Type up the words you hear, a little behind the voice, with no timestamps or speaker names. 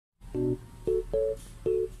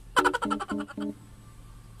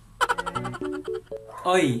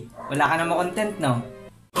Oy, wala ka namang content, no?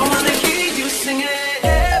 I wanna hear you sing it,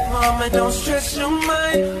 hey, mama, don't stress your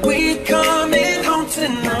mind. We coming home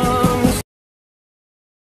tonight.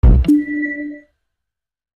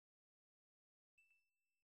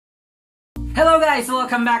 Hello guys!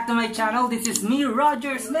 Welcome back to my channel. This is me,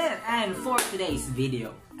 Roger Smith, and for today's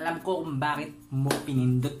video, alam ko kung bakit mo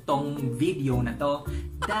pinindot tong video na to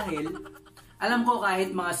dahil alam ko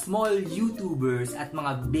kahit mga small YouTubers at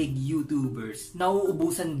mga big YouTubers,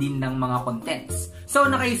 nauubusan din ng mga contents. So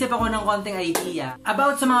nakaisip ako ng konting idea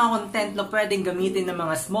about sa mga content na pwedeng gamitin ng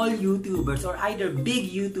mga small YouTubers or either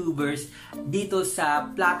big YouTubers dito sa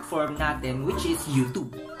platform natin, which is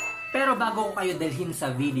YouTube. Pero bago ko kayo dalhin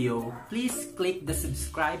sa video, please click the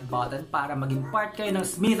subscribe button para maging part kayo ng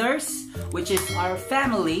Smithers, which is our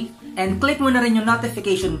family. And click mo na rin yung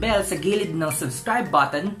notification bell sa gilid ng subscribe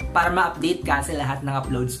button para ma-update ka sa lahat ng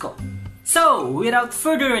uploads ko. So, without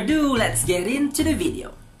further ado, let's get into the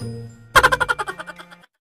video.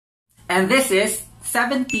 And this is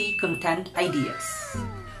 70 content ideas.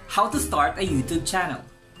 How to start a YouTube channel.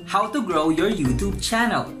 How to grow your YouTube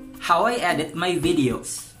channel. How I edit my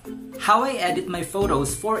videos. How I edit my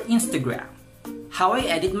photos for Instagram. How I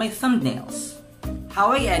edit my thumbnails.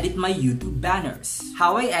 How I edit my YouTube banners.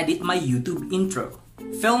 How I edit my YouTube intro.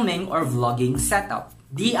 Filming or vlogging setup.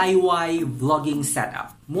 DIY vlogging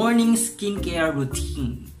setup. Morning skincare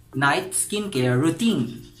routine. Night skincare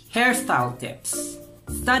routine. Hairstyle tips.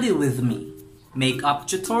 Study with me. Makeup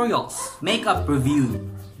tutorials. Makeup review.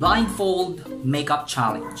 Blindfold makeup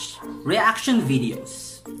challenge. Reaction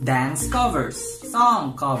videos. Dance covers,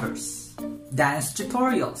 song covers, dance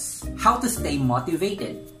tutorials, how to stay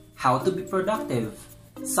motivated, how to be productive,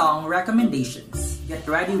 song recommendations, get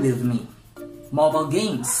ready with me, mobile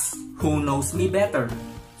games, who knows me better,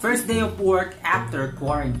 first day of work after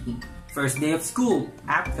quarantine, first day of school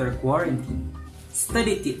after quarantine,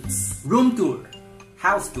 study tips, room tour,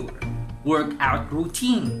 house tour, workout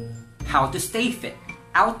routine, how to stay fit,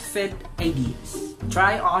 outfit ideas,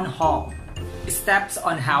 try on haul, steps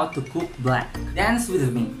on how to cook black. Dance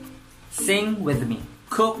with me. Sing with me.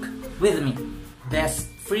 Cook with me. Best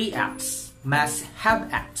free apps. Must-have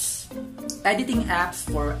apps. Editing apps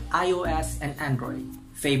for iOS and Android.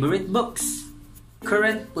 Favorite books.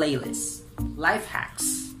 Current playlists. Life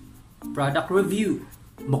hacks. Product review.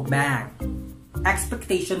 Mukbang.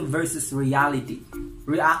 Expectation versus reality.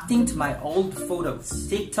 Reacting to my old photos.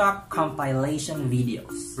 TikTok compilation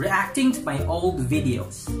videos. Reacting to my old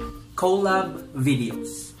videos. Collab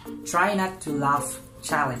videos. Try not to laugh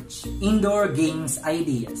challenge. Indoor games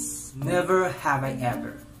ideas. Never have I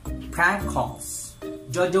ever. Prank calls.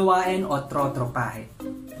 Jojowain o trotropahe.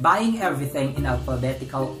 Buying everything in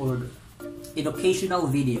alphabetical order. Educational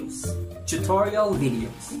videos. Tutorial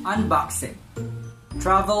videos. Unboxing.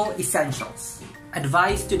 Travel essentials.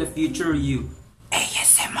 Advice to the future you.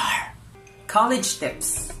 ASMR. College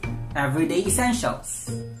tips. Everyday essentials.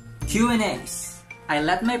 Q&As. I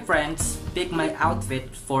let my friends pick my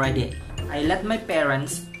outfit for a day. I let my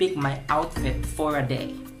parents pick my outfit for a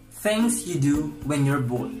day. Things you do when you're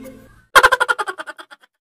bored.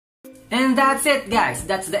 And that's it guys,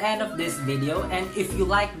 that's the end of this video. And if you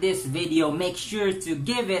like this video, make sure to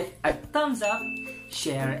give it a thumbs up,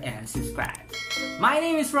 share and subscribe. My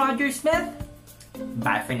name is Roger Smith.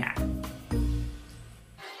 Bye for now.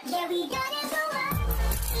 Yeah, we got it.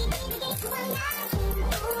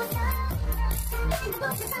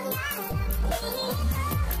 Both of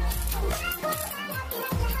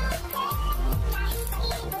us